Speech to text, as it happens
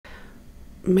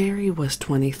Mary was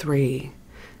 23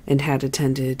 and had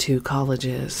attended two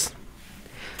colleges,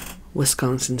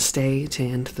 Wisconsin State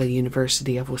and the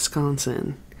University of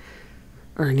Wisconsin,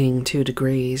 earning 2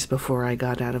 degrees before I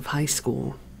got out of high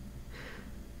school.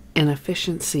 An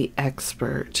efficiency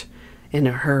expert, in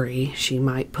a hurry, she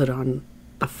might put on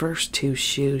the first 2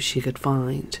 shoes she could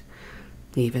find,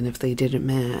 even if they didn't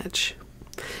match.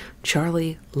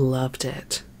 Charlie loved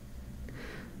it.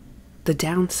 The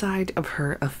downside of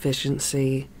her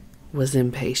efficiency was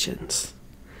impatience.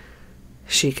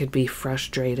 She could be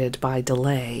frustrated by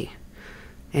delay,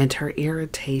 and her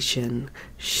irritation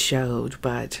showed,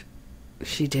 but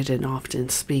she didn't often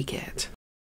speak it.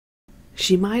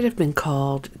 She might have been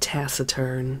called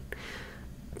taciturn,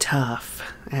 tough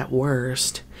at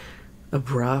worst,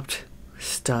 abrupt,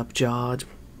 stub-jawed,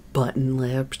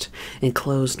 button-lipped, and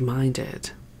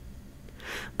closed-minded,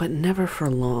 but never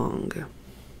for long.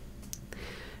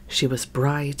 She was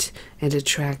bright and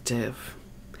attractive.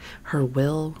 Her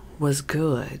will was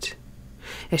good,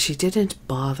 and she didn't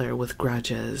bother with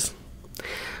grudges.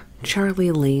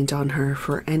 Charlie leaned on her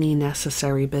for any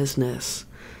necessary business,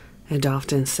 and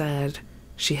often said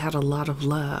she had a lot of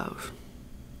love.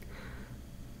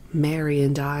 Mary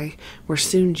and I were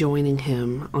soon joining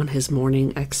him on his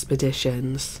morning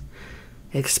expeditions,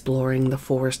 exploring the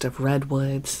forest of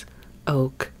redwoods,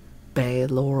 oak, bay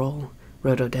laurel,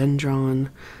 rhododendron,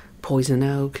 poison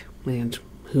oak, and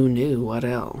who knew what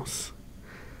else.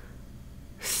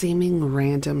 Seeming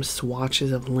random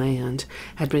swatches of land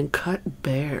had been cut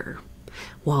bare,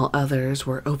 while others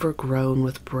were overgrown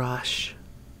with brush.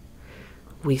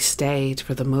 We stayed,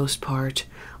 for the most part,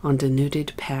 on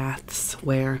denuded paths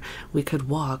where we could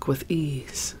walk with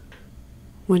ease.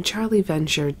 When Charlie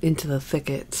ventured into the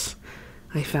thickets,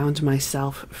 I found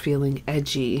myself feeling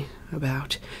edgy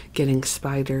about getting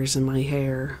spiders in my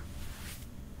hair.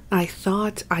 I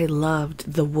thought I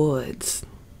loved the woods,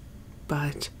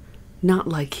 but not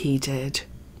like he did.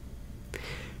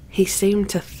 He seemed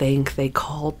to think they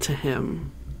called to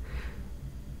him.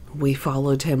 We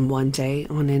followed him one day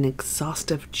on an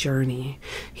exhaustive journey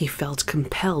he felt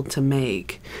compelled to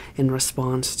make in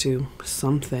response to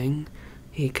something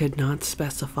he could not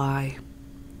specify.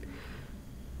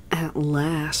 At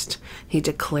last, he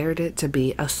declared it to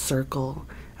be a circle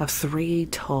of 3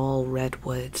 tall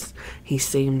redwoods he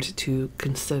seemed to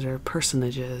consider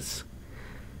personages.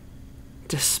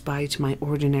 Despite my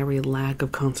ordinary lack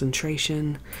of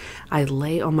concentration, I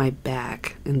lay on my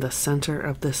back in the center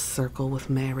of this circle with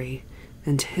Mary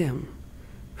and him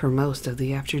for most of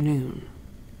the afternoon.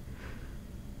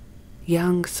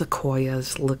 Young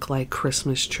sequoias look like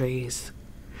Christmas trees,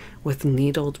 with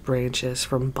needled branches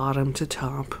from bottom to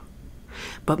top,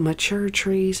 but mature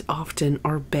trees often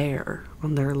are bare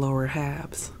on their lower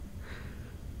halves.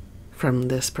 From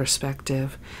this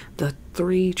perspective, the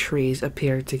 3 trees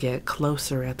appeared to get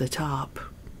closer at the top,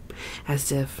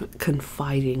 as if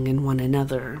confiding in one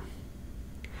another.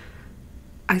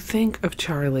 I think of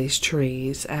Charlie's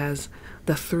trees as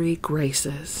the 3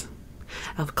 graces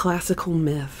of classical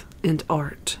myth and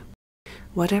art.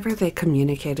 Whatever they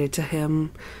communicated to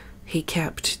him, he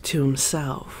kept to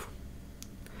himself.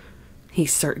 He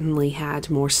certainly had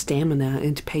more stamina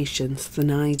and patience than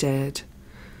I did.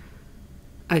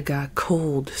 I got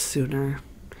cold sooner.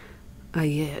 I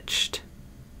itched.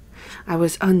 I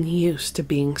was unused to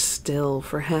being still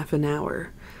for half an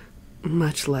hour,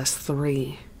 much less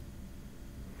 3.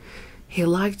 He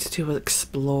liked to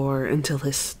explore until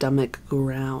his stomach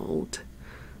growled.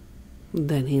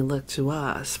 Then he looked to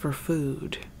us for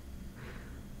food.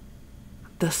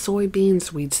 The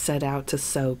soybeans we'd set out to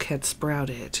soak had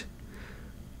sprouted.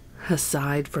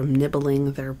 Aside from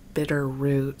nibbling their bitter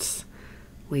roots,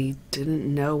 we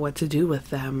didn't know what to do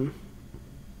with them.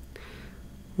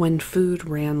 When food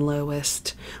ran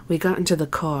lowest, we got into the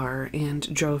car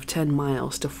and drove 10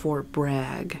 miles to Fort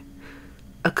Bragg,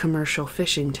 a commercial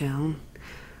fishing town,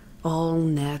 all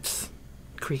nets,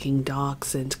 creaking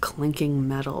docks, and clinking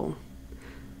metal,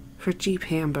 for cheap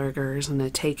hamburgers and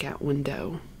a takeout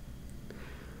window.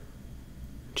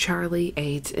 Charlie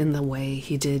ate in the way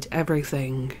he did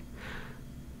everything,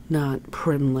 not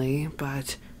primly,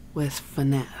 but with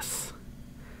finesse.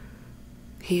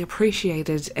 He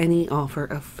appreciated any offer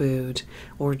of food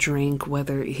or drink,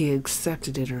 whether he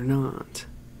accepted it or not.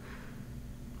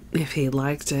 If he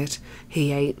liked it,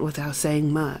 he ate without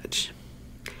saying much.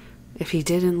 If he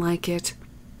didn't like it,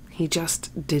 he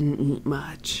just didn't eat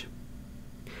much.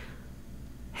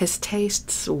 His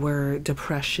tastes were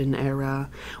Depression era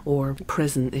or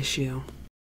prison issue.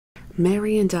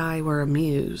 Mary and I were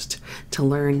amused to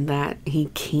learn that he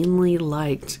keenly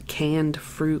liked canned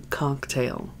fruit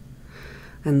cocktail,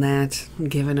 and that,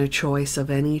 given a choice of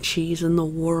any cheese in the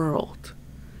world,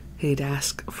 he'd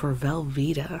ask for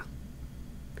Velveeta.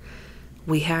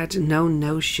 We had no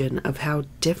notion of how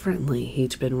differently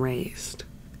he'd been raised,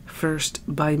 first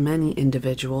by many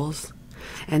individuals,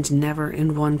 and never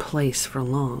in one place for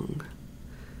long.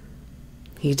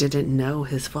 He didn't know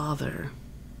his father.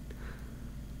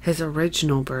 His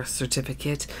original birth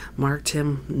certificate marked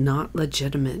him not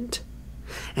legitimate,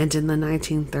 and in the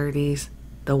 1930s,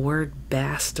 the word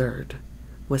bastard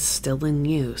was still in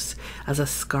use as a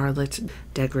scarlet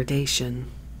degradation.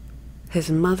 His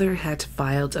mother had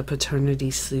filed a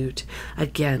paternity suit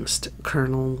against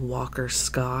Colonel Walker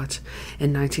Scott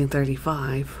in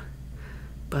 1935,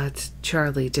 but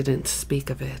Charlie didn't speak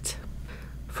of it.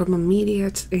 From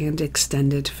immediate and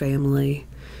extended family,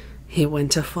 he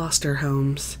went to foster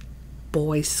homes,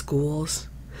 boys' schools,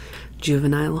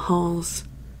 juvenile halls,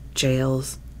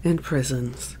 jails, and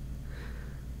prisons.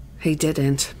 He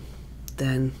didn't,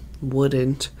 then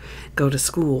wouldn't, go to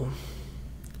school.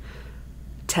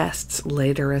 Tests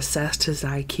later assessed his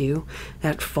IQ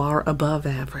at far above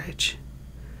average,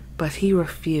 but he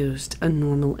refused a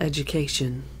normal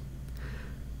education.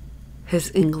 His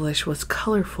English was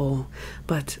colorful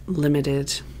but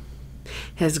limited,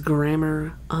 his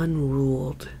grammar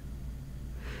unruled.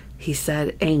 He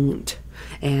said ain't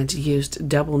and used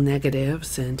double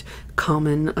negatives and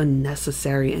common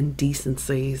unnecessary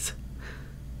indecencies.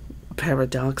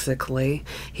 Paradoxically,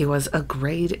 he was a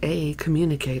grade A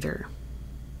communicator.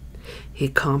 He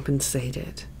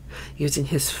compensated, using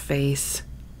his face,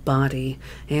 body,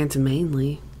 and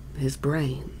mainly his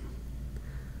brain.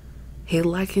 He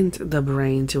likened the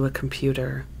brain to a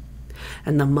computer,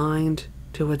 and the mind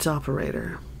to its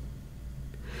operator.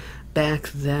 Back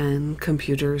then,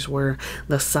 computers were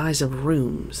the size of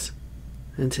rooms,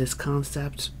 and his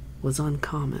concept was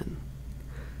uncommon.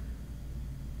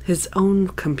 His own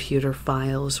computer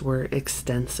files were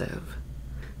extensive.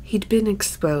 He'd been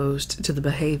exposed to the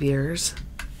behaviors,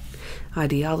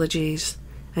 ideologies,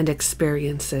 and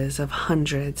experiences of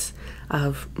hundreds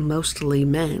of mostly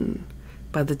men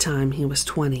by the time he was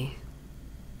 20.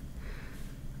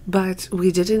 But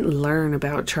we didn't learn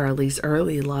about Charlie's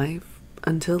early life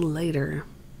until later.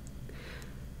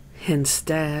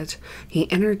 Instead,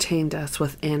 he entertained us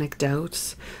with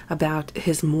anecdotes about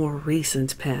his more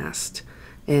recent past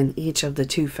in each of the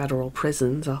 2 federal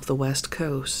prisons off the West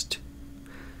Coast.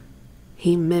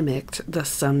 He mimicked the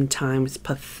sometimes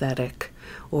pathetic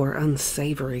or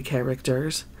unsavory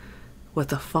characters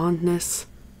with a fondness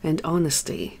and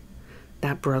honesty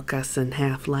that broke us in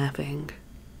half laughing.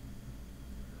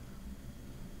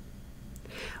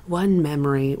 One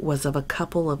memory was of a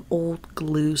couple of old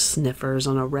glue sniffers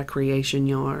on a recreation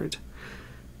yard,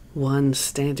 one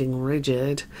standing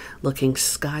rigid, looking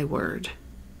skyward,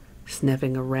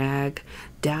 sniffing a rag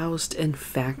doused in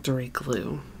factory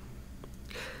glue.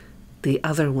 The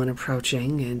other one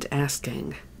approaching and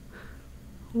asking,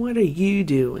 "What are you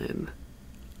doing?"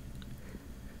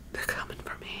 "They're coming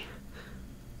for me.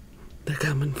 They're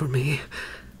coming for me,"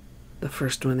 the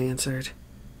first one answered.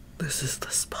 "This is the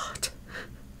spot."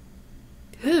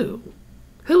 "Who?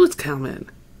 Who's coming?"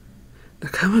 "They're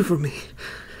coming for me.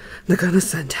 They're gonna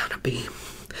send down a beam."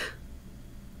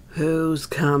 "Who's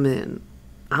coming?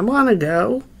 I wanna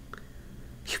go."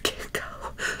 "You can't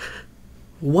go."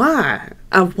 "Why?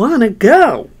 I wanna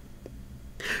go."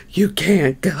 "You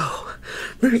can't go.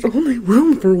 There's only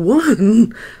room for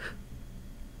one."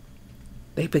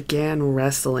 They began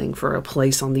wrestling for a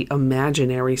place on the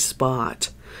imaginary spot,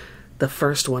 the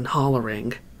first one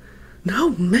hollering,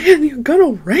 "No, man, you're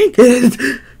gonna rank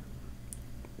it."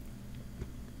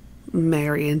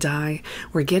 Mary and I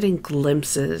were getting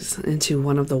glimpses into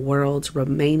one of the world's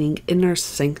remaining inner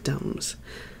sanctums,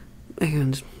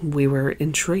 and we were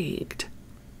intrigued.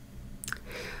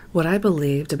 What I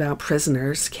believed about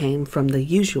prisoners came from the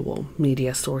usual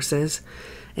media sources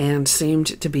and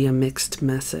seemed to be a mixed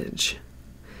message.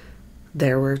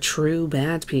 There were true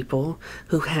bad people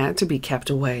who had to be kept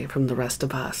away from the rest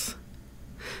of us.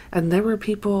 And there were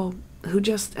people who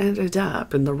just ended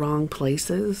up in the wrong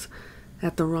places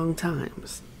at the wrong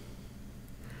times.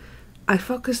 I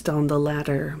focused on the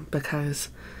latter because,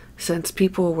 since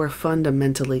people were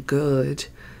fundamentally good,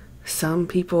 some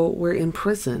people were in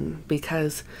prison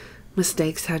because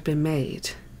mistakes had been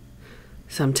made,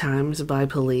 sometimes by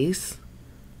police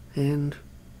and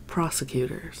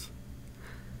prosecutors.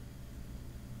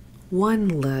 One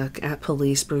look at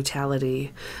police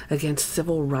brutality against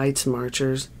civil rights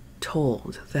marchers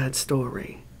told that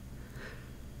story.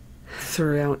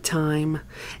 Throughout time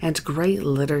and great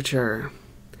literature,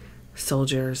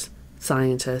 soldiers,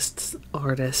 scientists,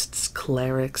 artists,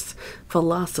 clerics,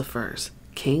 philosophers,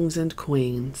 kings and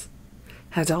queens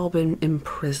had all been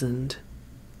imprisoned.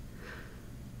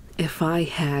 If I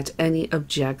had any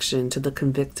objection to the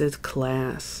convicted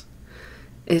class,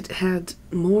 it had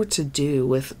more to do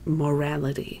with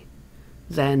morality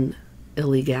than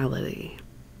illegality.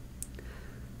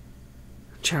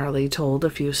 Charlie told a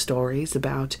few stories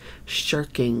about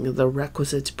shirking the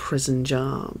requisite prison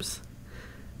jobs.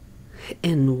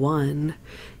 In one,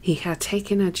 he had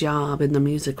taken a job in the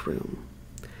music room,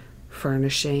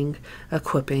 furnishing,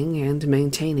 equipping, and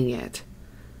maintaining it,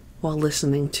 while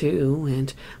listening to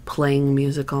and playing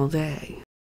music all day.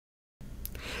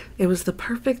 It was the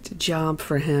perfect job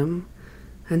for him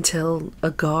until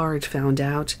a guard found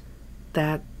out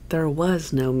that there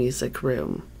was no music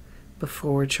room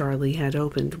before Charlie had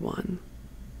opened one.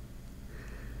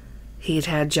 He'd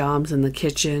had jobs in the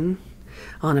kitchen,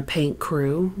 on a paint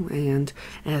crew, and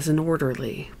as an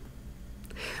orderly.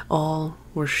 All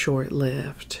were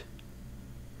short-lived.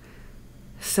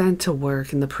 Sent to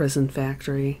work in the prison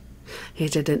factory, he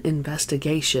did an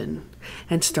investigation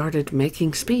and started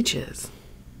making speeches.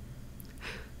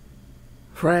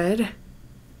 "Fred,"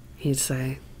 he'd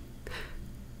say,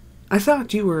 "I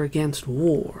thought you were against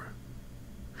war.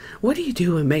 What are you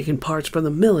doing making parts for the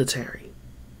military?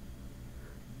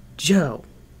 Joe,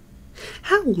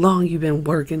 how long you been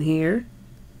working here?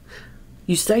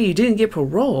 You say you didn't get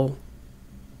parole.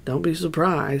 Don't be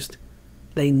surprised.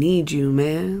 They need you,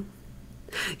 man.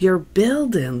 You're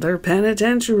building their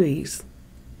penitentiaries."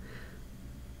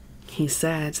 He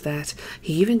said that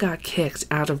he even got kicked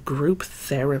out of group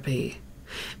therapy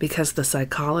because the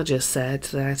psychologist said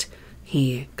that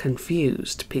he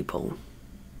confused people.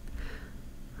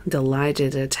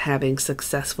 Delighted at having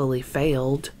successfully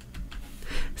failed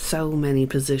so many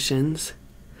positions,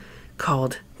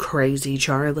 called Crazy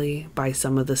Charlie by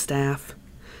some of the staff,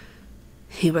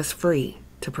 he was free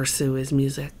to pursue his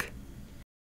music.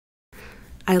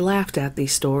 I laughed at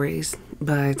these stories,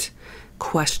 but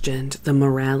questioned the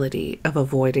morality of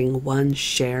avoiding one's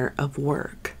share of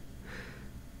work.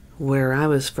 Where I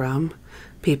was from,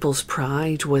 people's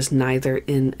pride was neither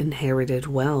in inherited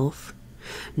wealth,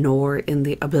 nor in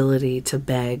the ability to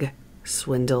beg,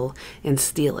 swindle, and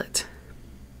steal it,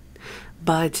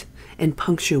 but in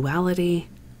punctuality,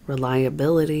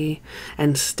 reliability,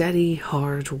 and steady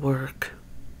hard work.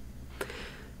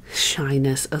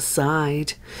 Shyness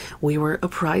aside, we were a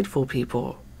prideful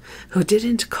people who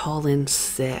didn't call in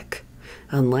sick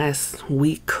unless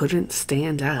we couldn't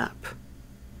stand up,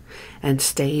 and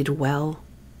stayed well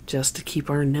just to keep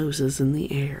our noses in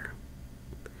the air.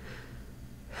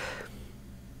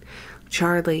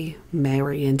 Charlie,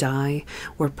 Mary, and I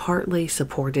were partly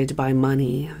supported by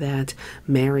money that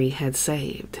Mary had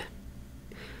saved.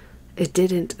 It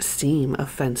didn't seem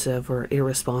offensive or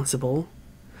irresponsible,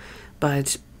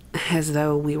 but as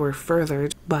though we were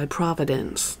furthered by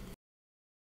Providence.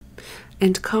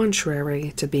 And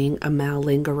contrary to being a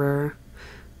malingerer,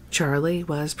 Charlie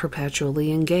was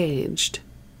perpetually engaged.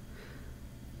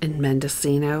 In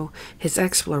Mendocino, his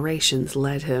explorations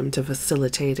led him to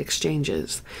facilitate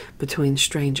exchanges between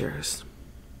strangers.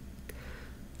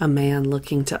 A man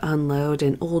looking to unload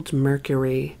an old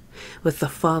Mercury with the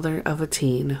father of a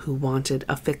teen who wanted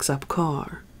a fix-up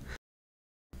car.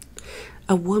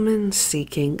 A woman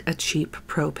seeking a cheap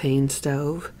propane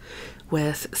stove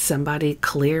with somebody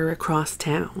clear across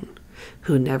town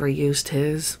who never used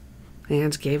his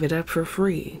and gave it up for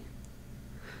free.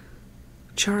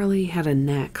 Charlie had a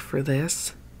knack for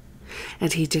this,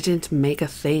 and he didn't make a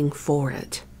thing for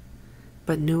it,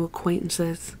 but new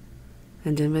acquaintances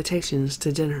and invitations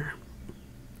to dinner.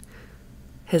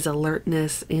 His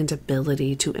alertness and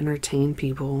ability to entertain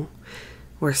people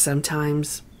were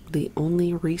sometimes the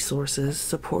only resources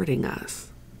supporting us.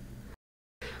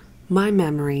 My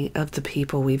memory of the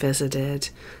people we visited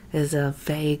is a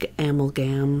vague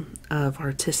amalgam of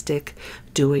artistic,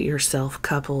 do-it-yourself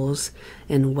couples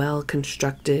in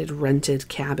well-constructed, rented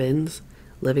cabins,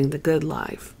 living the good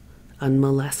life,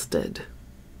 unmolested.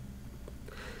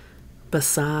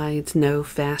 Besides no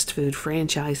fast food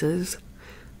franchises,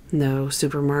 no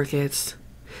supermarkets,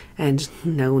 and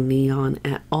no neon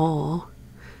at all,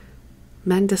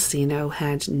 Mendocino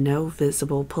had no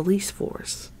visible police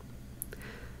force.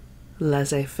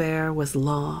 Laissez-faire was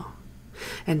law,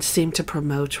 and seemed to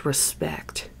promote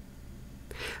respect.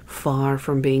 Far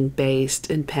from being based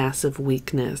in passive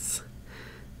weakness,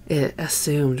 it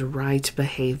assumed right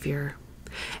behavior,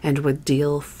 and would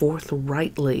deal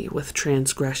forthrightly with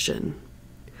transgression.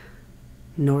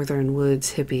 Northern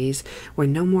woods hippies were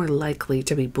no more likely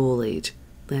to be bullied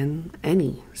than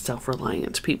any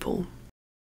self-reliant people.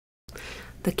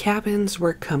 The cabins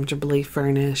were comfortably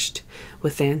furnished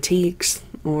with antiques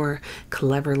or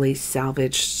cleverly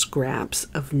salvaged scraps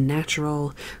of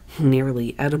natural,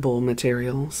 nearly edible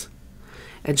materials,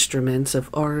 instruments of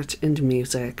art and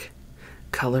music,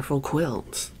 colorful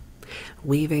quilts,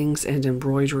 weavings and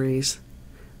embroideries,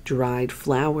 dried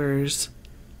flowers,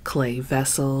 clay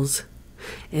vessels,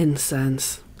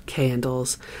 incense,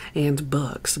 candles, and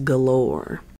books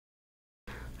galore.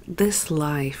 This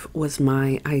life was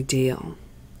my ideal.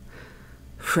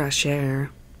 Fresh air,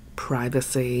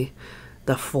 privacy,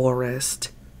 the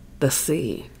forest, the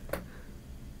sea.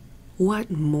 What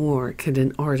more could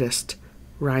an artist,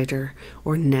 writer,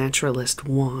 or naturalist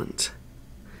want?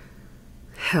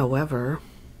 However,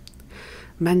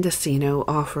 Mendocino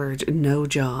offered no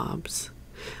jobs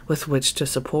with which to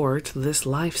support this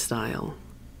lifestyle.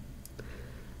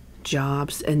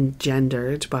 Jobs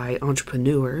engendered by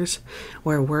entrepreneurs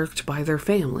were worked by their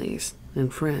families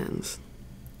and friends.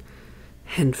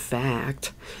 In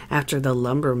fact, after the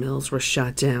lumber mills were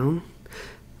shut down,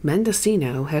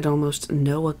 Mendocino had almost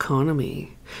no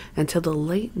economy until the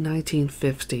late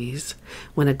 1950s,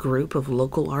 when a group of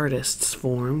local artists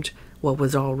formed what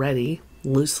was already,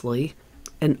 loosely,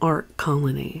 an art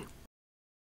colony.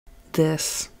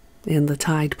 This, and the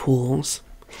tide pools,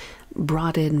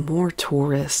 brought in more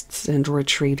tourists and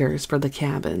retreaters for the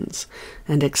cabins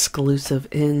and exclusive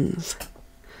inns.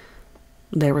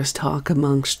 There was talk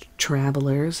amongst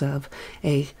travelers of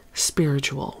a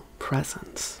spiritual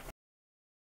presence.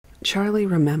 Charlie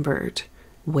remembered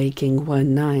waking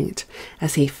one night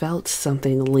as he felt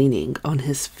something leaning on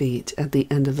his feet at the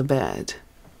end of the bed.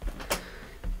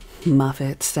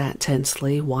 Muffet sat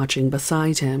tensely watching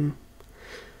beside him.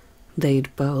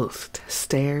 They'd both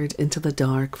stared into the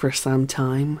dark for some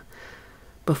time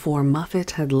before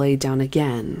Muffet had laid down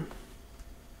again,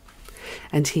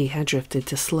 and he had drifted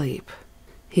to sleep.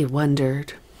 He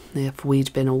wondered if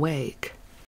we'd been awake.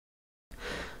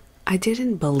 I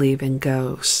didn't believe in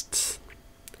ghosts.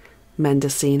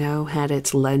 Mendocino had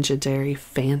its legendary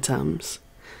phantoms.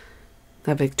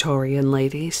 A Victorian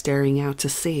lady staring out to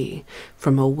sea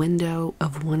from a window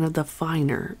of one of the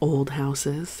finer old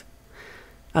houses.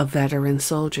 A veteran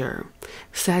soldier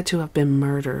said to have been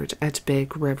murdered at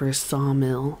Big River's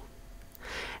sawmill.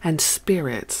 And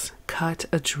spirits cut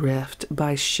adrift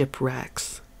by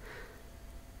shipwrecks.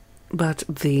 But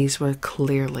these were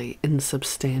clearly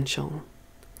insubstantial.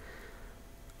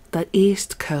 The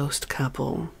East Coast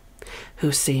couple,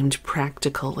 who seemed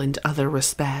practical in other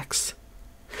respects,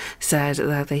 said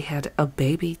that they had a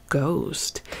baby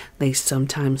ghost they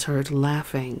sometimes heard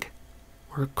laughing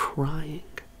or crying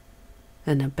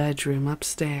in a bedroom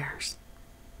upstairs.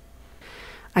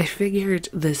 I figured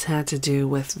this had to do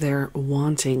with their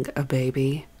wanting a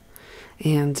baby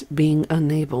and being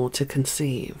unable to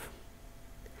conceive.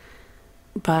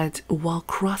 But while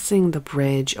crossing the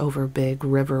bridge over Big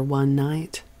River one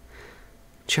night,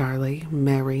 Charlie,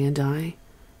 Mary, and I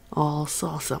all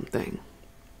saw something.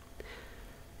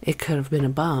 It could have been a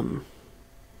bum.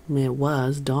 It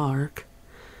was dark.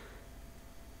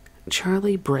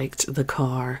 Charlie braked the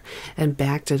car and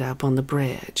backed it up on the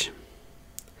bridge.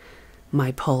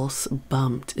 My pulse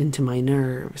bumped into my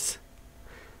nerves.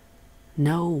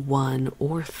 No one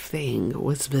or thing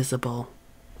was visible,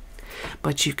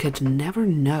 but you could never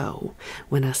know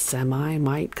when a semi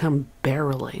might come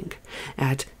barreling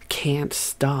at can't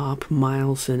stop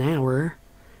miles an hour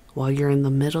while you're in the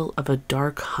middle of a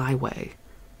dark highway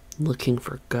looking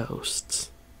for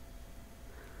ghosts.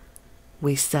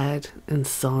 We said and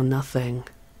saw nothing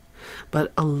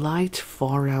but a light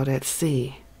far out at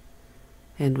sea,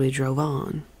 and we drove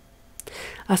on.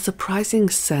 A surprising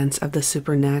sense of the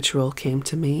supernatural came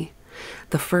to me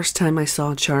the first time I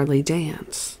saw Charlie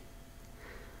dance.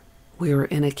 We were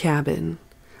in a cabin,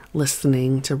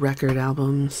 listening to record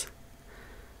albums.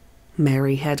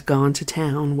 Mary had gone to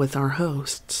town with our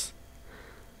hosts.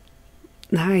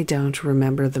 I don't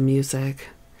remember the music,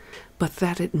 but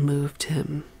that it moved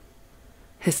him.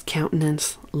 His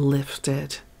countenance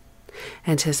lifted,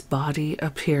 and his body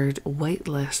appeared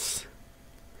weightless.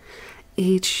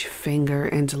 Each finger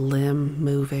and limb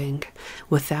moving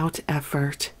without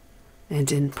effort and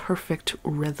in perfect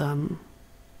rhythm.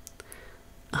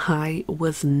 I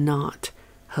was not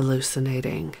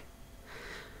hallucinating.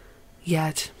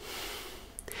 Yet,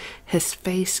 his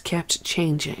face kept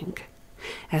changing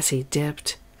as he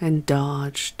dipped and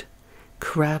dodged,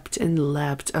 crept and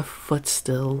leapt a foot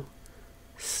still,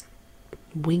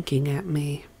 winking at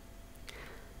me.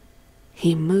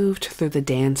 He moved through the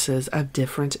dances of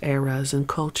different eras and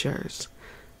cultures,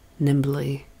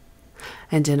 nimbly,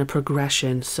 and in a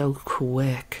progression so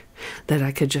quick that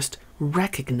I could just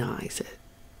recognize it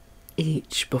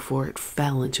each before it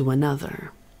fell into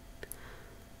another.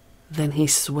 Then he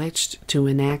switched to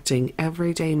enacting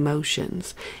everyday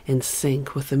motions in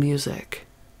sync with the music.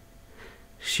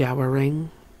 Showering,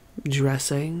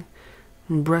 dressing,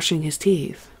 brushing his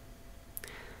teeth.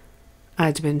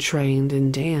 I'd been trained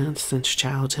in dance since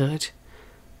childhood,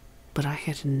 but I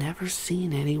had never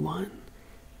seen anyone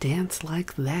dance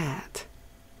like that.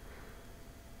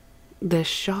 This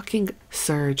shocking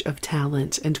surge of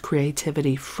talent and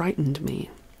creativity frightened me,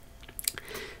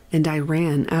 and I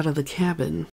ran out of the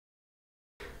cabin.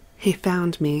 He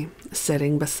found me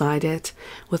sitting beside it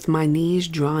with my knees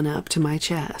drawn up to my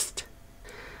chest.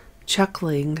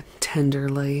 Chuckling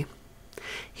tenderly,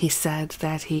 he said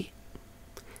that he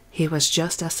was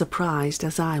just as surprised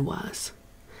as I was.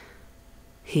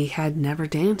 He had never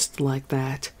danced like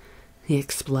that, he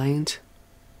explained,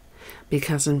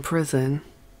 because in prison,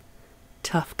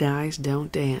 tough guys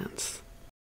don't dance.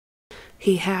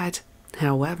 He had,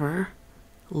 however,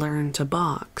 learned to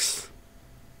box.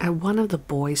 At one of the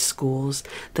boys' schools,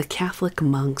 the Catholic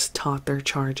monks taught their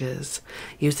charges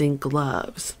using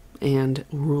gloves and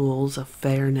rules of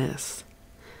fairness.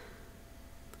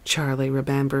 Charlie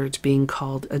remembered being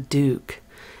called a duke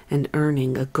and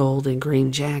earning a gold and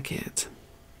green jacket.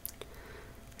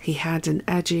 He had an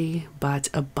edgy but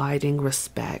abiding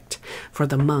respect for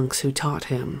the monks who taught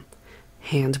him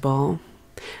handball,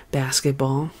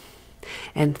 basketball,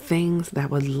 and things that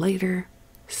would later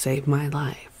save my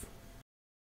life.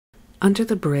 Under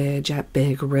the bridge at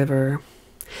Big River,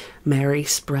 Mary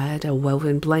spread a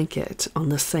woven blanket on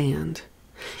the sand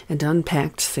and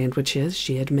unpacked sandwiches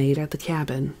she had made at the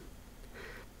cabin.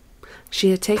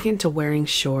 She had taken to wearing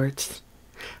shorts,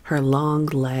 her long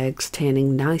legs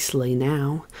tanning nicely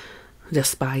now,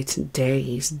 despite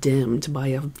days dimmed by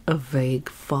a vague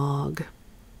fog.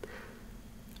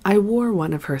 I wore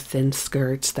one of her thin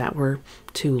skirts that were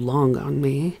too long on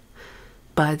me,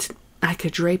 but I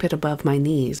could drape it above my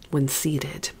knees when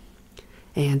seated,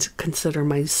 and consider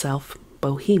myself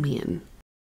bohemian.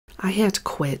 I had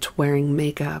quit wearing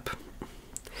makeup.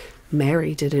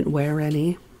 Mary didn't wear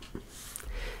any,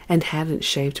 and hadn't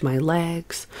shaved my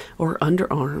legs or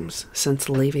underarms since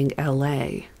leaving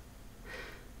LA.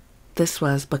 This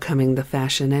was becoming the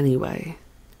fashion anyway.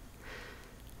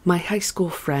 My high school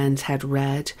friends had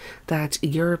read that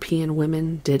European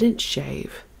women didn't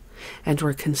shave and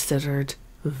were considered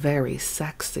very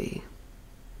sexy.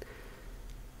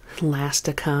 Last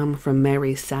to come from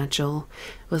Mary's satchel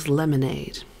was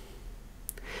lemonade.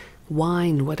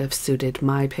 Wine would have suited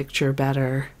my picture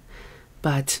better,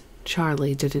 but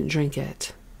Charlie didn't drink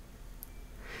it.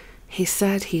 He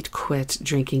said he'd quit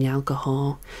drinking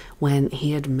alcohol when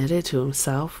he admitted to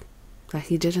himself that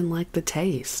he didn't like the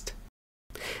taste.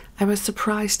 I was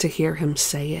surprised to hear him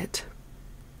say it.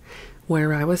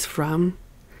 Where I was from,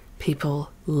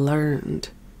 people learned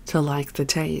to like the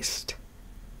taste.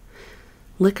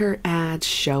 Liquor ads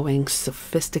showing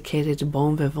sophisticated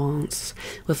bon vivants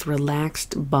with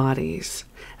relaxed bodies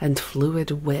and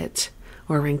fluid wit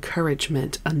or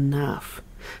encouragement enough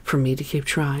for me to keep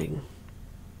trying,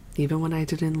 even when I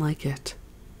didn't like it.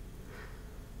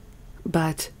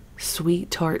 But sweet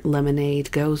tart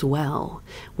lemonade goes well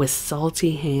with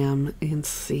salty ham and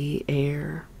sea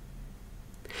air.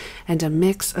 And a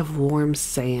mix of warm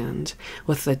sand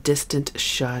with the distant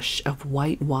shush of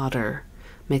white water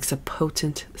makes a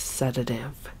potent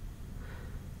sedative.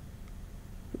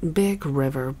 Big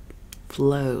River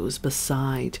flows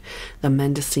beside the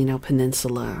Mendocino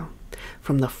Peninsula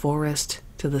from the forest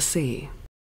to the sea.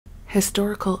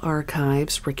 Historical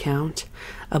archives recount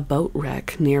a boat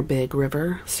wreck near Big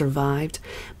River survived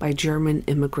by German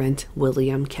immigrant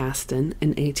William Caston in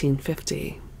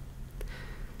 1850.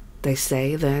 They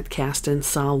say that Caston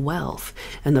saw wealth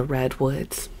in the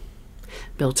redwoods,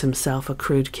 built himself a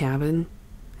crude cabin,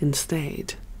 and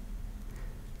stayed.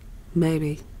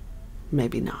 Maybe,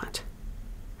 maybe not.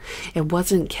 It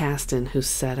wasn't Caston who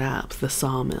set up the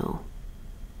sawmill.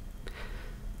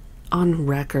 On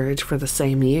record for the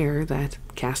same year that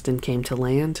Caston came to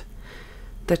land,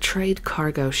 the trade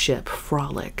cargo ship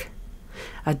Frolic,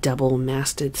 a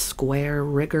double-masted square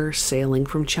rigger sailing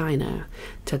from China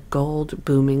to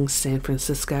gold-booming San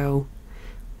Francisco,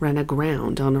 ran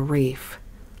aground on a reef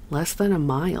less than a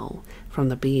mile from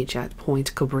the beach at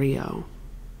Point Cabrillo.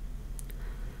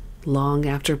 Long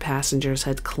after passengers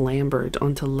had clambered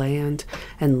onto land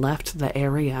and left the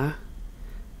area,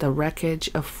 the wreckage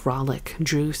of Frolic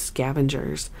drew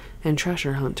scavengers and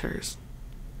treasure hunters.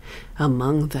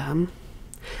 Among them,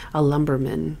 a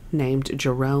lumberman named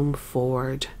Jerome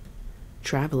Ford,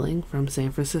 traveling from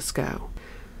San Francisco.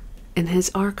 In his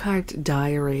archived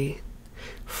diary,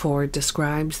 Ford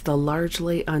describes the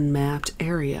largely unmapped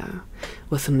area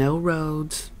with no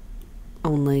roads,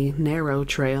 only narrow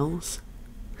trails,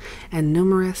 and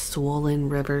numerous swollen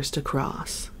rivers to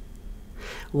cross,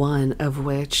 one of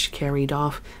which carried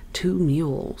off 2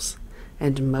 mules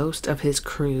and most of his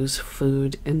crew's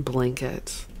food and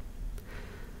blankets.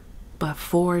 But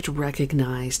Ford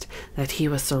recognized that he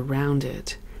was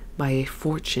surrounded by a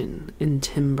fortune in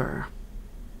timber.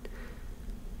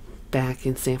 Back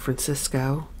in San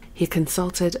Francisco, he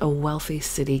consulted a wealthy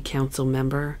city council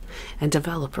member and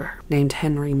developer named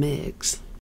Henry Meigs.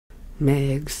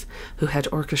 Meigs, who had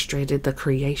orchestrated the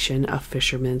creation of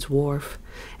Fisherman's Wharf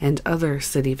and other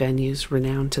city venues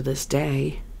renowned to this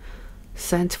day,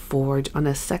 sent Ford on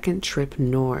a second trip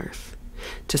north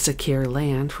to secure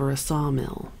land for a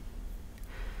sawmill.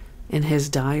 In his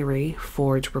diary,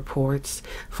 Ford reports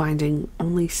finding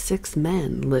only 6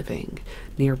 men living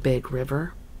near Big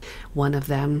River, one of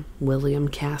them William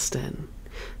Caston,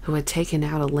 who had taken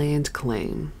out a land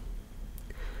claim.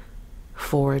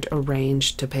 Ford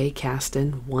arranged to pay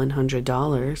Caston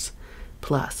 $100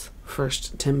 plus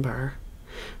first timber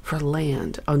for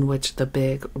land on which the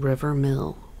Big River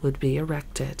Mill would be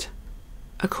erected.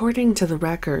 According to the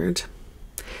record,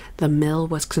 the mill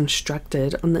was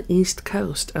constructed on the east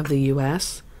coast of the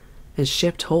U.S. and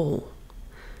shipped whole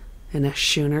in a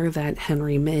schooner that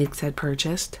Henry Meigs had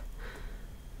purchased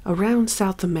around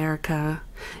South America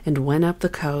and went up the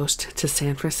coast to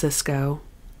San Francisco,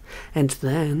 and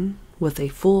then, with a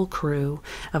full crew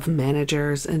of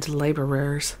managers and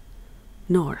laborers,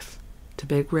 north to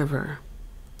Big River.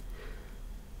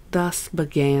 Thus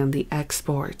began the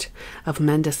export of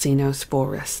Mendocino's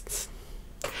forests,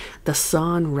 the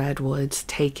sawn redwoods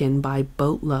taken by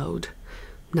boatload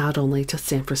not only to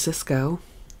San Francisco,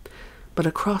 but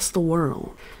across the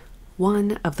world.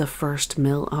 One of the first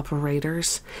mill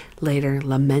operators later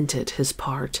lamented his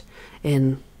part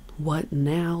in what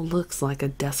now looks like a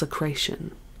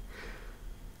desecration.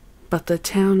 But the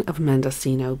town of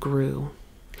Mendocino grew,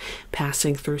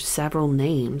 passing through several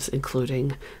names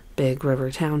including Big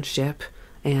River Township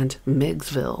and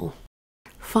Meigsville.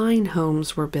 Fine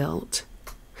homes were built,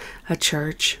 a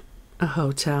church, a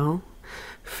hotel,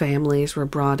 families were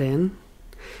brought in,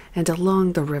 and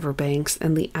along the riverbanks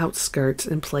and the outskirts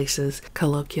in places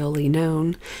colloquially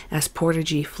known as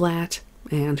Portage Flat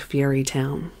and Fury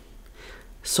Town,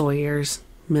 sawyers,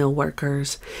 mill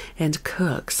workers, and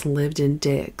cooks lived in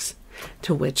digs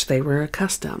to which they were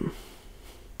accustomed.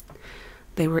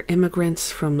 They were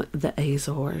immigrants from the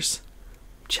Azores,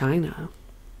 China,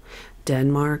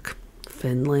 Denmark,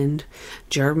 Finland,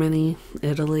 Germany,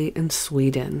 Italy, and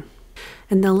Sweden.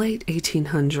 In the late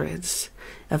 1800s,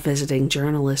 a visiting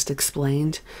journalist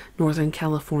explained Northern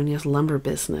California's lumber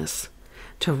business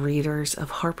to readers of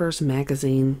Harper's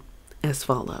Magazine as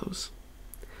follows.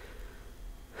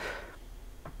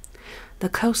 The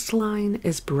coastline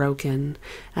is broken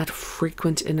at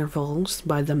frequent intervals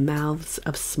by the mouths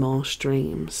of small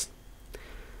streams.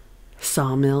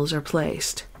 Sawmills are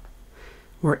placed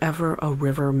wherever a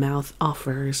river mouth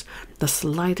offers the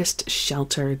slightest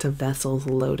shelter to vessels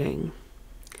loading.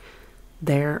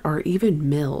 There are even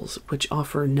mills which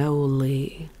offer no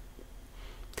lee.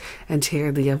 And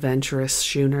here the adventurous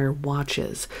schooner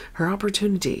watches her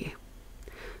opportunity,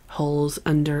 holes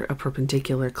under a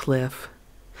perpendicular cliff,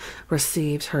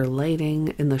 receives her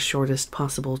lading in the shortest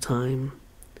possible time,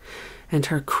 and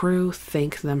her crew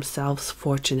think themselves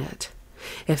fortunate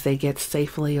if they get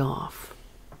safely off.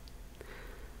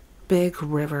 Big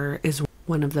River is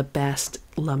one of the best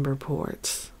lumber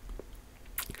ports.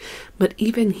 But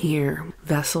even here,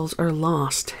 vessels are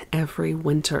lost every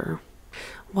winter.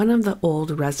 One of the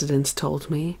old residents told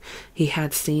me he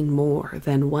had seen more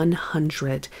than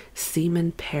 100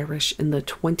 seamen perish in the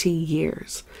 20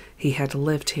 years he had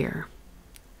lived here.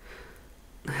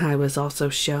 I was also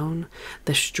shown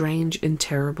the strange and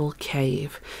terrible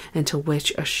cave into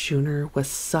which a schooner was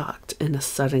sucked in a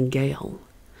sudden gale.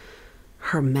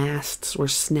 Her masts were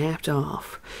snapped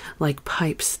off like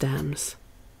pipe stems,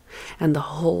 and the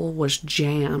whole was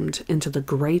jammed into the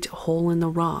great hole in the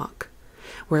rock,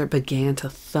 where it began to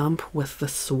thump with the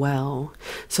swell,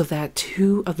 so that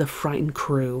 2 of the frightened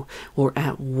crew were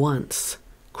at once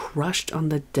crushed on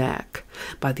the deck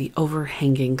by the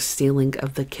overhanging ceiling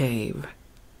of the cave.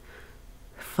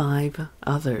 5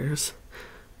 others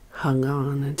hung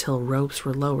on until ropes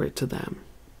were lowered to them.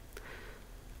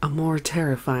 A more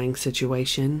terrifying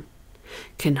situation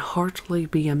can hardly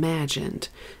be imagined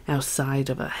outside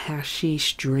of a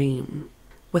hashish dream.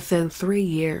 Within 3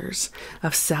 years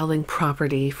of selling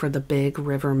property for the Big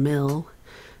River Mill,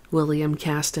 William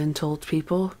Caston told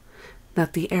people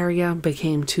that the area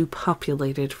became too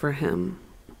populated for him.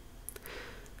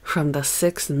 From the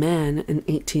 6 men in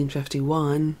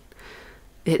 1851,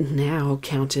 it now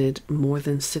counted more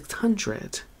than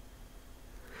 600.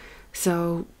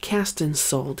 So Caston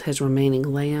sold his remaining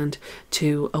land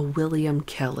to a William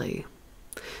Kelly,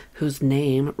 whose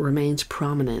name remains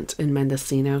prominent in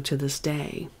Mendocino to this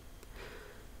day.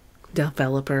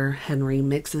 Developer Henry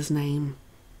Miggs's name,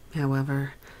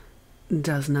 however,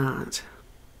 does not.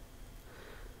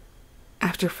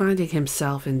 After finding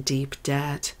himself in deep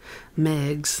debt,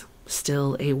 Miggs,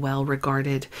 still a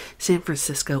well-regarded San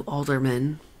Francisco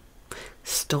alderman,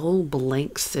 stole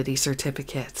blank city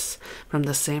certificates from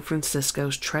the San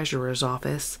Francisco's treasurer's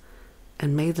office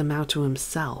and made them out to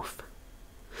himself,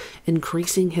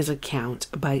 increasing his account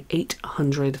by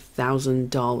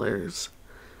 $800,000.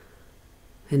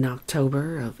 In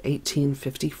October of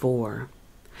 1854,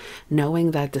 knowing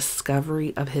that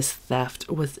discovery of his theft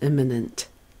was imminent,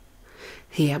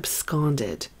 he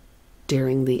absconded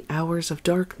during the hours of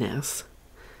darkness,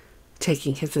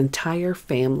 taking his entire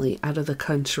family out of the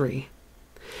country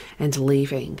and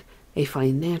leaving a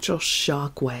financial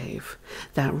shockwave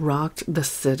that rocked the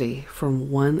city from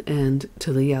one end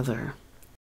to the other.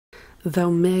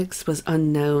 Though Miggs was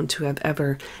unknown to have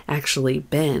ever actually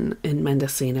been in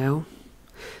Mendocino,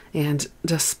 and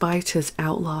despite his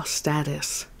outlaw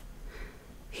status,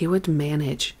 he would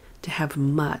manage to have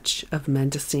much of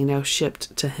Mendocino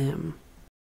shipped to him.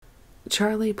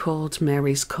 Charlie pulled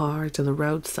Mary's car to the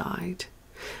roadside,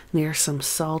 near some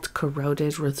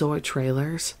salt-corroded resort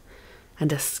trailers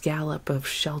and a scallop of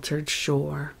sheltered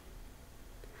shore.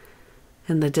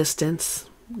 In the distance,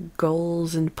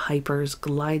 gulls and pipers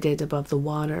glided above the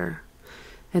water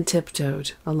and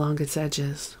tiptoed along its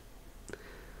edges.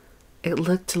 It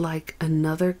looked like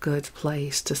another good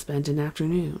place to spend an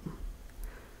afternoon.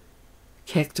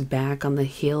 Kicked back on the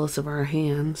heels of our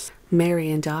hands,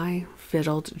 Mary and I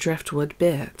fiddled driftwood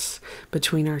bits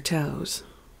between our toes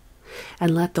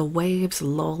and let the waves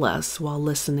lull us while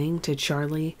listening to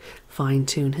Charlie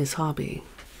fine-tune his hobby.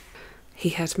 He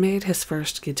had made his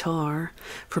first guitar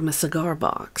from a cigar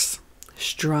box,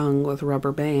 strung with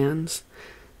rubber bands,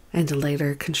 and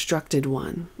later constructed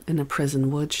one in a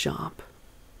prison wood shop.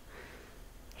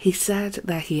 He said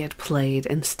that he had played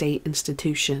in state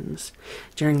institutions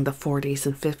during the 40s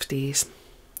and 50s,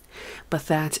 but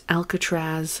that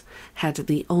Alcatraz had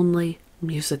the only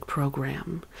music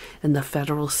program in the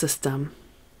federal system,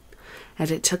 and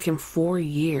it took him 4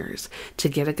 years to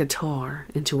get a guitar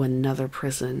into another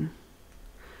prison.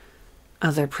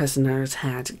 Other prisoners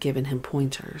had given him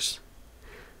pointers.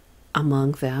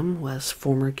 Among them was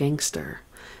former gangster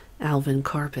Alvin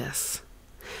Karpis,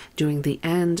 doing the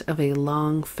end of a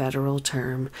long federal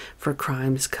term for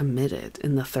crimes committed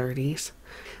in the 30s,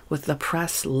 with the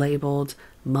press labeled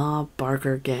Ma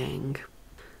Barker Gang.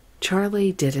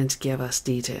 Charlie didn't give us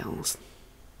details.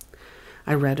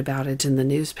 I read about it in the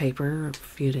newspaper a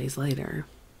few days later.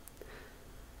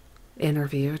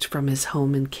 Interviewed from his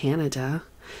home in Canada,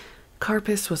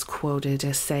 Karpis was quoted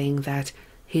as saying that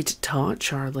he'd taught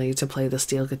Charlie to play the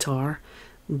steel guitar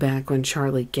back when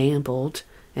Charlie gambled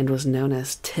and was known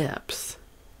as Tips.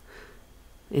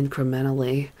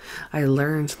 Incrementally, I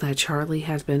learned that Charlie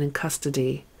had been in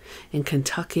custody in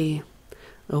Kentucky,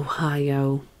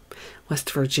 Ohio,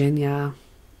 West Virginia,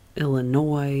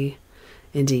 Illinois,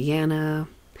 Indiana,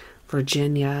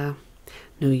 Virginia,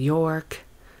 New York,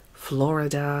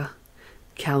 Florida,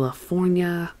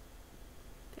 California,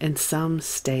 and some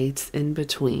states in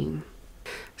between.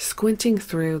 Squinting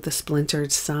through the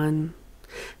splintered sun,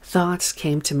 thoughts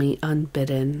came to me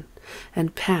unbidden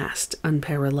and passed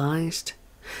unparalyzed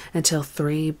until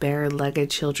 3 bare-legged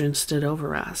children stood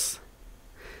over us,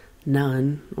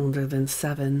 none older than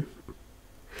 7,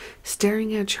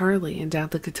 staring at Charlie and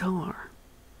at the guitar.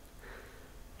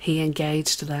 He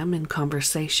engaged them in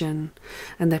conversation,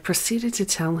 and they proceeded to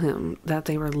tell him that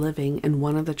they were living in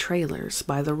one of the trailers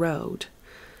by the road,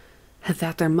 and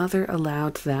that their mother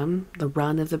allowed them the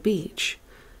run of the beach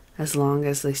as long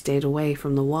as they stayed away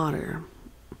from the water.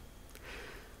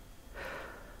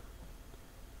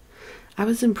 I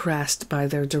was impressed by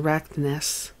their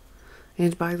directness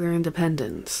and by their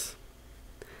independence.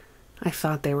 I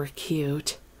thought they were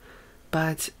cute,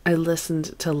 but I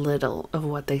listened to little of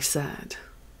what they said.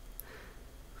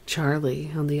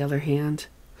 Charlie, on the other hand,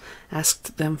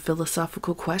 asked them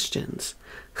philosophical questions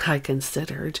I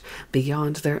considered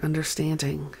beyond their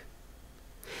understanding,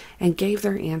 and gave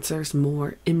their answers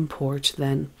more import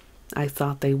than I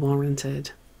thought they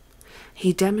warranted.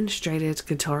 He demonstrated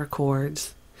guitar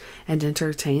chords and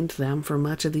entertained them for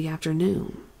much of the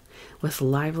afternoon with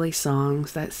lively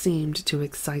songs that seemed to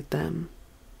excite them.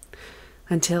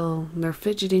 until their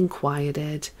fidgeting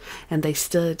quieted and they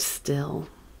stood still.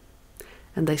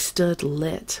 And they stood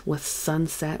lit with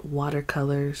sunset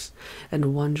watercolors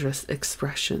and wondrous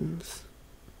expressions.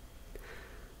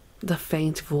 The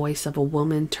faint voice of a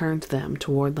woman turned them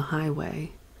toward the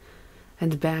highway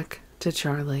and back to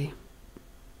Charlie.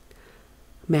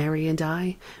 Mary and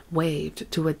I waved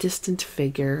to a distant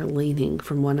figure leaning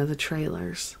from one of the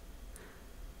trailers.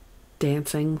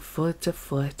 Dancing foot to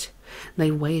foot,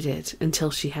 they waited until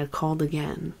she had called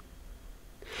again.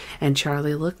 And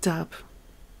Charlie looked up,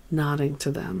 nodding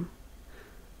to them.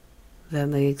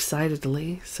 Then they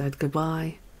excitedly said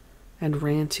goodbye and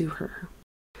ran to her.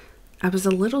 I was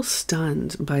a little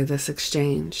stunned by this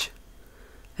exchange,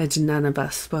 and none of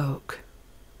us spoke.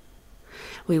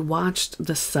 We watched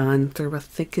the sun through a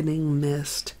thickening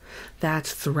mist that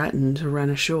threatened to run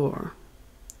ashore.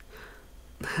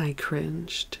 I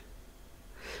cringed.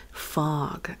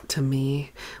 Fog, to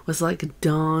me, was like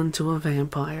dawn to a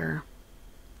vampire.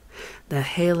 The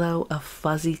halo of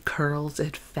fuzzy curls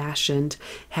it fashioned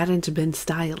hadn't been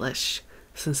stylish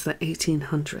since the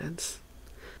 1800s.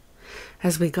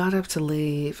 As we got up to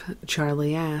leave,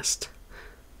 Charlie asked,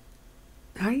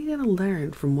 "How are you going to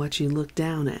learn from what you look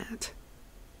down at?"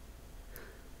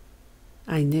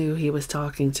 I knew he was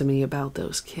talking to me about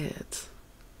those kids.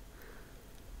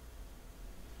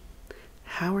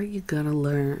 How are you going to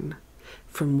learn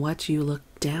from what you look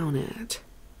down at?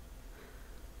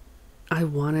 I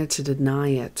wanted to deny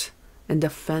it and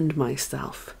defend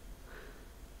myself,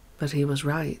 but he was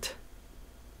right.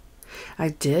 I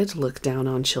did look down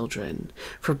on children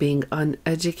for being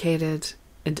uneducated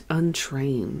and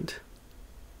untrained.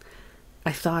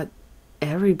 I thought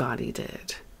everybody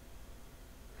did.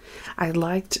 I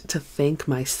liked to think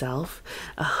myself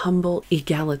a humble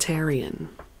egalitarian.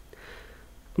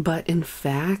 But in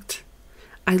fact,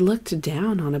 I looked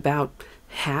down on about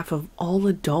half of all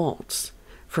adults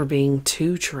for being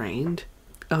too trained,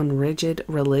 on rigid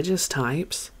religious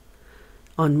types,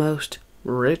 on most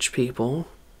rich people,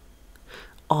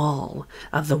 all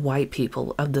of the white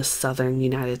people of the southern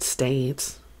United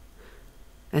States,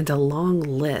 and a long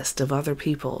list of other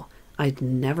people I'd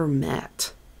never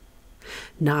met.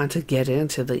 Not to get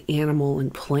into the animal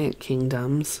and plant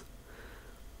kingdoms.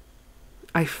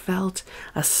 I felt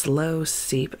a slow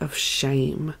seep of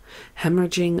shame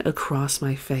hemorrhaging across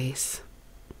my face.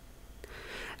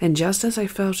 And just as I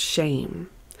felt shame,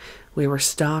 we were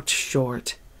stopped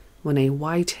short when a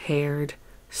white-haired,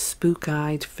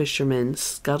 spook-eyed fisherman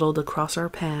scuttled across our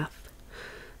path,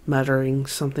 muttering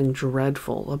something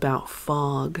dreadful about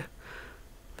fog,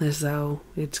 as though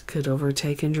it could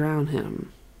overtake and drown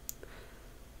him.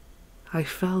 I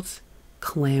felt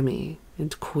clammy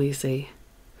and queasy.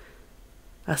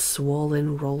 A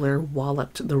swollen roller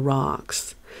walloped the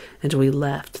rocks, and we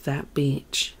left that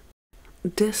beach.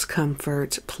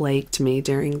 Discomfort plagued me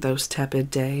during those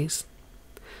tepid days.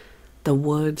 The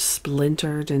wood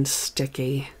splintered and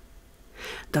sticky.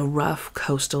 The rough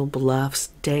coastal bluffs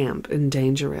damp and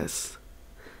dangerous.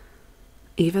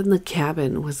 Even the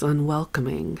cabin was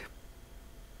unwelcoming.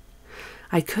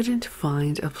 I couldn't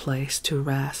find a place to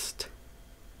rest.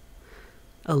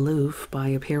 Aloof by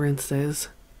appearances,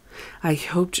 I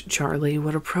hoped Charlie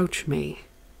would approach me.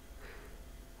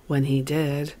 When he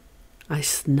did, I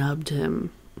snubbed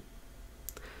him.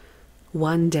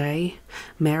 One day,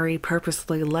 Mary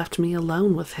purposely left me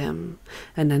alone with him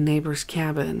in a neighbor's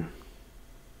cabin.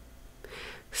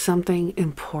 Something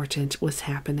important was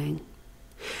happening,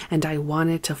 and I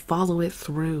wanted to follow it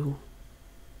through.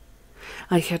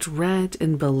 I had read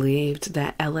and believed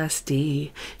that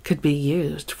LSD could be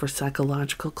used for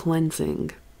psychological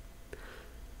cleansing.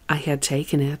 I had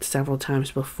taken it several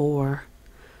times before,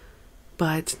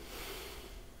 but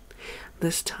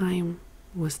this time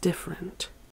was different.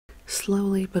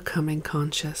 Slowly becoming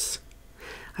conscious,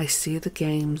 I see the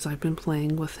games I've been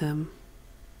playing with him.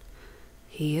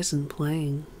 He isn't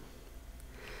playing.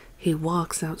 He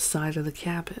walks outside of the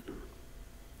cabin.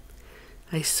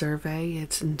 I survey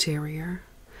its interior,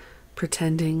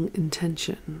 pretending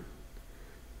intention,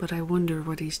 but I wonder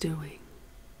what he's doing.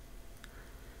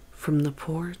 From the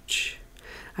porch,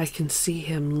 I can see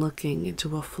him looking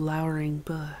into a flowering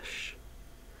bush.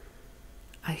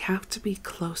 I have to be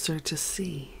closer to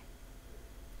see.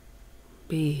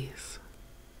 Bees.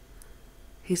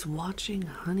 He's watching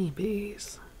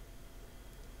honeybees.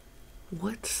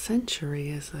 What century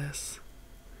is this?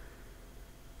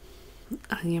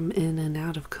 I am in and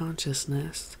out of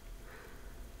consciousness.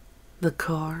 The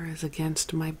car is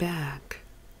against my back.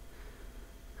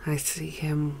 I see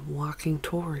him walking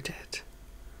toward it,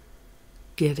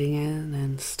 getting in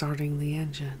and starting the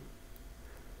engine.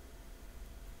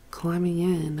 Climbing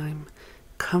in, I'm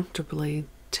uncomfortably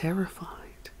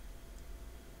terrified.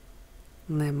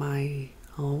 Am I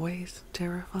always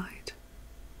terrified?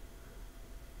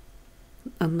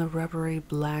 On the rubbery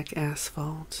black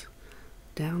asphalt,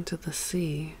 down to the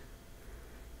sea,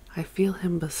 I feel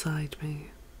him beside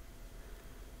me,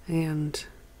 and,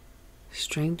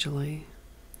 strangely,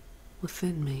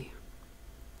 within me.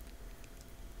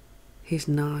 He's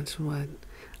not what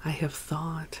I have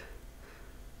thought,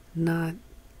 not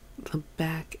the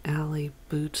back alley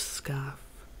boot scuff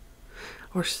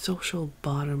or social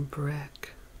bottom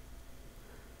brick,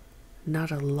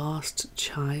 not a lost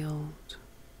child,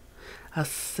 a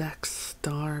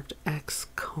sex-starved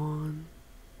ex-con,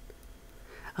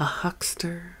 a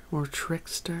huckster or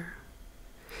trickster,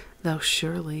 though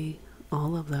surely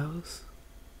all of those.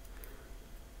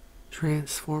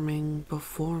 Transforming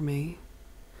before me,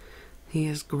 he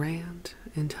is grand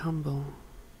and humble,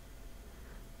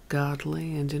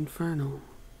 godly and infernal.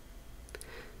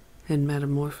 In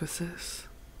metamorphosis,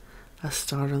 a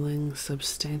startling,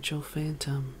 substantial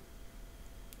phantom.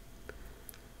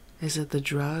 Is it the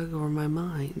drug or my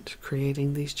mind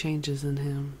creating these changes in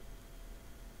him?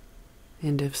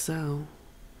 And if so,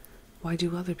 why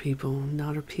do other people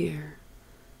not appear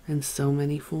in so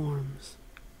many forms?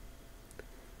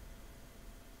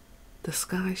 The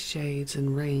sky shades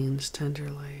and rains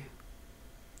tenderly.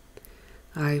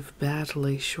 I've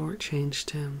badly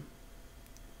shortchanged him.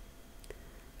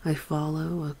 I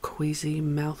follow a queasy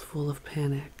mouthful of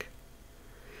panic,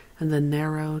 and the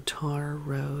narrow tar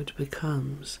road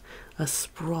becomes a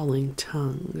sprawling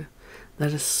tongue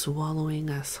that is swallowing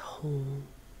us whole.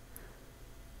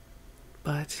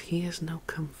 But he is no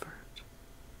comfort,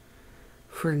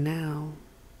 for now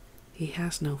he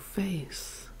has no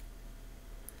face,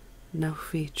 no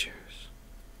features.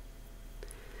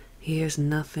 He is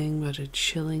nothing but a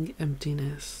chilling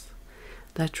emptiness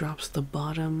that drops the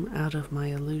bottom out of my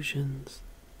illusions,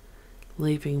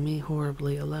 leaving me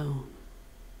horribly alone.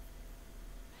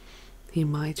 He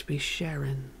might be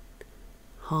Sharon,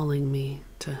 hauling me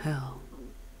to hell.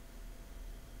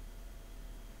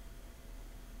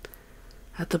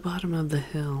 At the bottom of the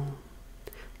hill,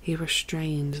 he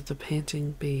restrained the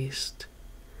panting beast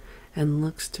and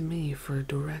looks to me for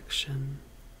direction.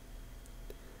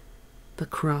 The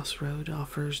crossroad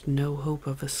offers no hope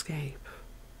of escape,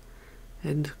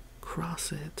 and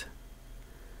across it,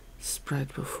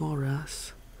 spread before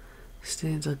us,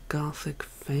 stands a Gothic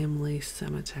family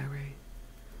cemetery,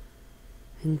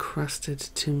 encrusted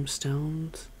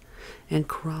tombstones and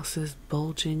crosses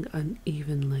bulging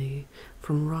unevenly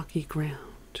from rocky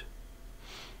ground.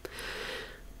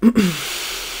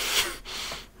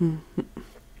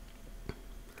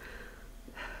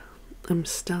 I'm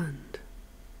stunned.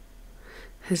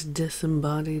 His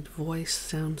disembodied voice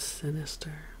sounds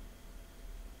sinister.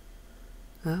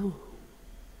 Oh,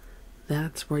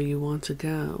 that's where you want to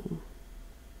go.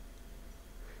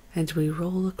 And we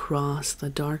roll across the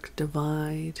dark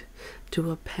divide to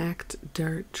a packed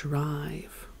dirt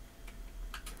drive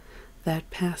that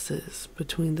passes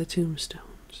between the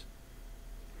tombstones.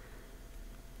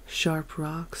 Sharp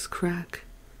rocks crack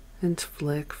and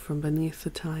flick from beneath the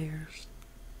tires,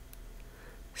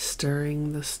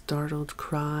 stirring the startled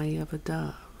cry of a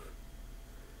dove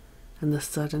and the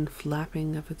sudden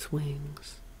flapping of its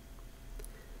wings.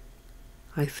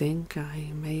 I think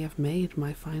I may have made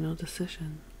my final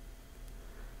decision.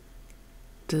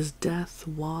 Does death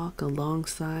walk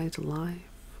alongside life?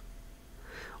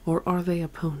 Or are they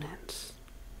opponents?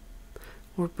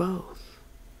 Or both?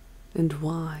 And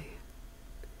why?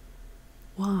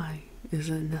 Why is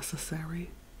it necessary?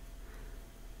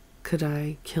 Could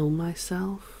I kill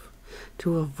myself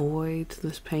to avoid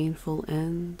this painful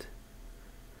end?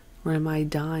 Or am I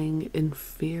dying in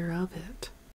fear of it?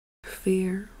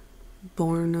 Fear,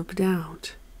 born of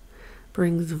doubt,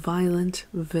 brings violent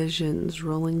visions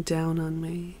rolling down on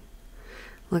me,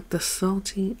 like the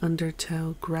salty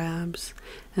undertow grabs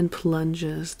and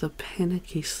plunges the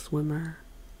panicky swimmer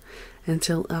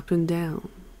until up and down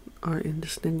are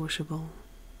indistinguishable.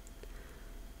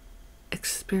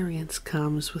 Experience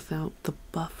comes without the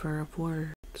buffer of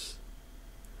words,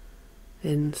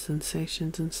 in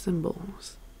sensations and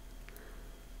symbols,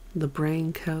 the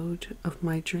brain code of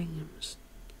my dreams.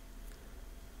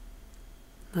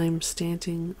 I am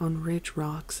standing on ridge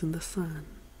rocks in the sun,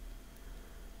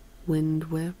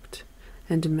 wind-whipped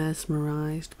and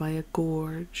mesmerized by a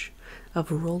gorge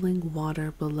of rolling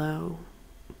water below.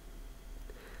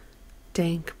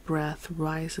 Dank breath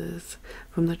rises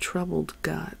from the troubled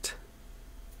gut.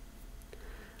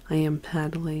 I am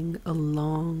paddling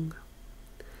along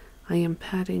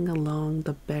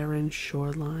the barren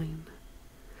shoreline,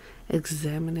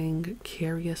 examining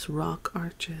curious rock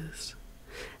arches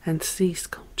and sea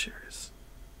sculptures,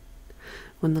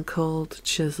 when the cold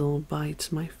chisel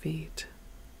bites my feet.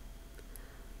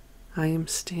 I am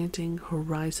standing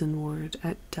horizonward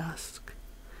at dusk,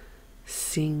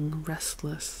 seeing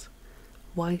restless,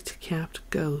 white-capped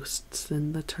ghosts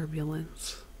in the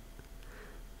turbulence.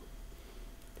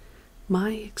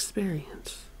 My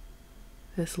experience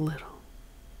is little.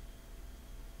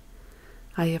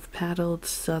 I have paddled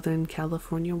Southern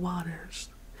California waters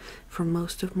for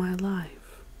most of my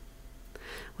life,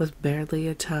 with barely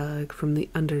a tug from the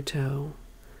undertow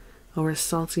or a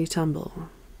salty tumble.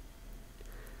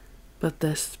 But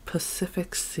this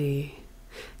Pacific Sea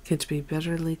can be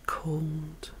bitterly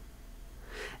cold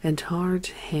and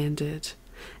hard-handed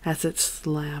as it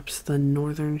slaps the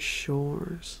northern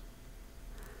shores.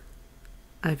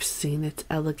 I've seen its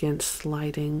elegance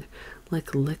sliding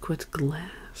like liquid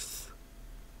glass,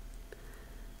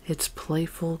 its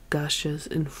playful gushes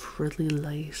in frilly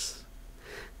lace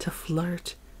to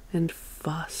flirt and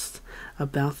fuss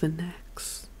about the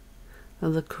necks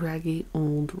of the craggy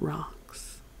old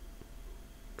rocks.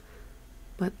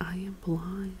 But I am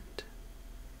blind.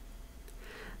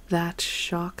 That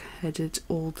shock-headed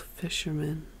old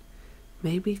fisherman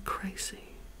may be crazy,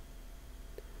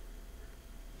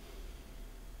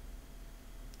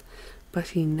 but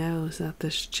he knows that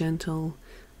this gentle,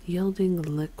 yielding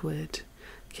liquid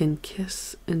can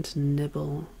kiss and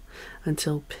nibble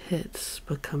until pits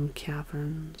become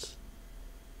caverns,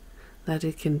 that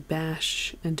it can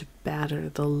bash and batter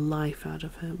the life out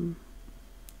of him.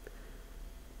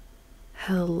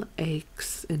 Hell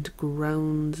aches and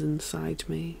groans inside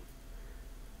me,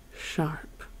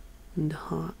 sharp and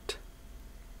hot,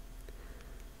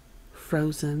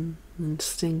 frozen and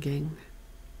stinging,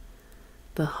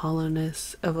 the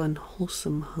hollowness of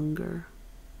unwholesome hunger,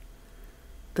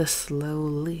 the slow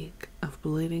leak of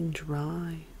bleeding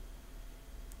dry.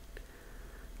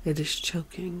 It is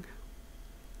choking,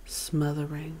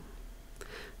 smothering,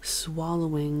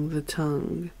 swallowing the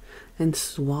tongue and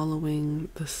swallowing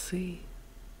the sea.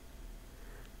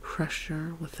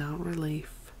 Pressure without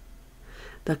relief,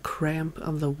 the cramp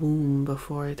of the womb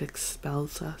before it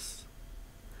expels us,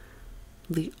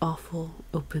 the awful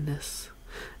openness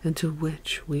into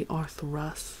which we are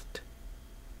thrust,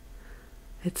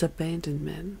 its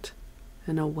abandonment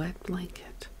in a wet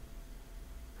blanket,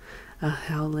 a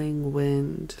howling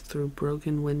wind through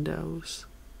broken windows,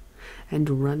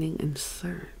 and running in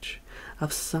search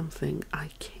of something I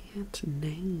can't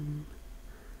name.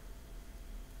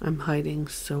 I'm hiding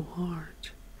so hard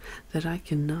that I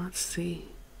cannot see,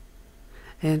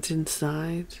 and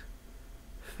inside,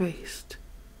 faced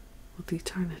with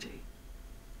eternity.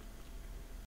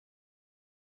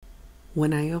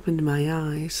 When I opened my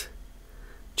eyes,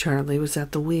 Charlie was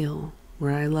at the wheel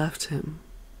where I left him,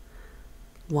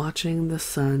 watching the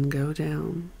sun go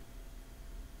down.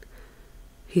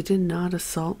 He did not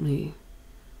assault me,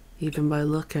 even by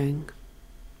looking.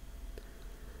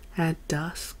 At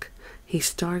dusk, he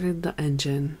started the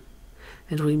engine,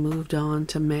 and we moved on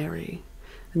to Mary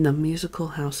in the musical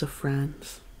house of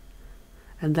friends.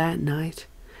 And that night,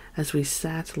 as we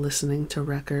sat listening to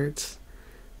records,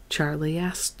 Charlie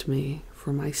asked me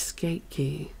for my skate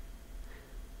key.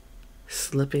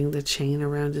 Slipping the chain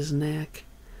around his neck,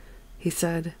 he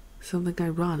said something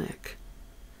ironic,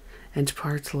 and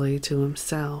partly to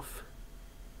himself.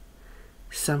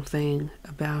 Something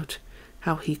about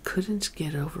how he couldn't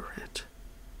get over it.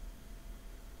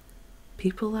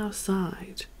 People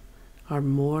outside are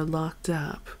more locked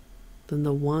up than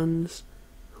the ones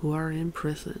who are in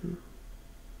prison.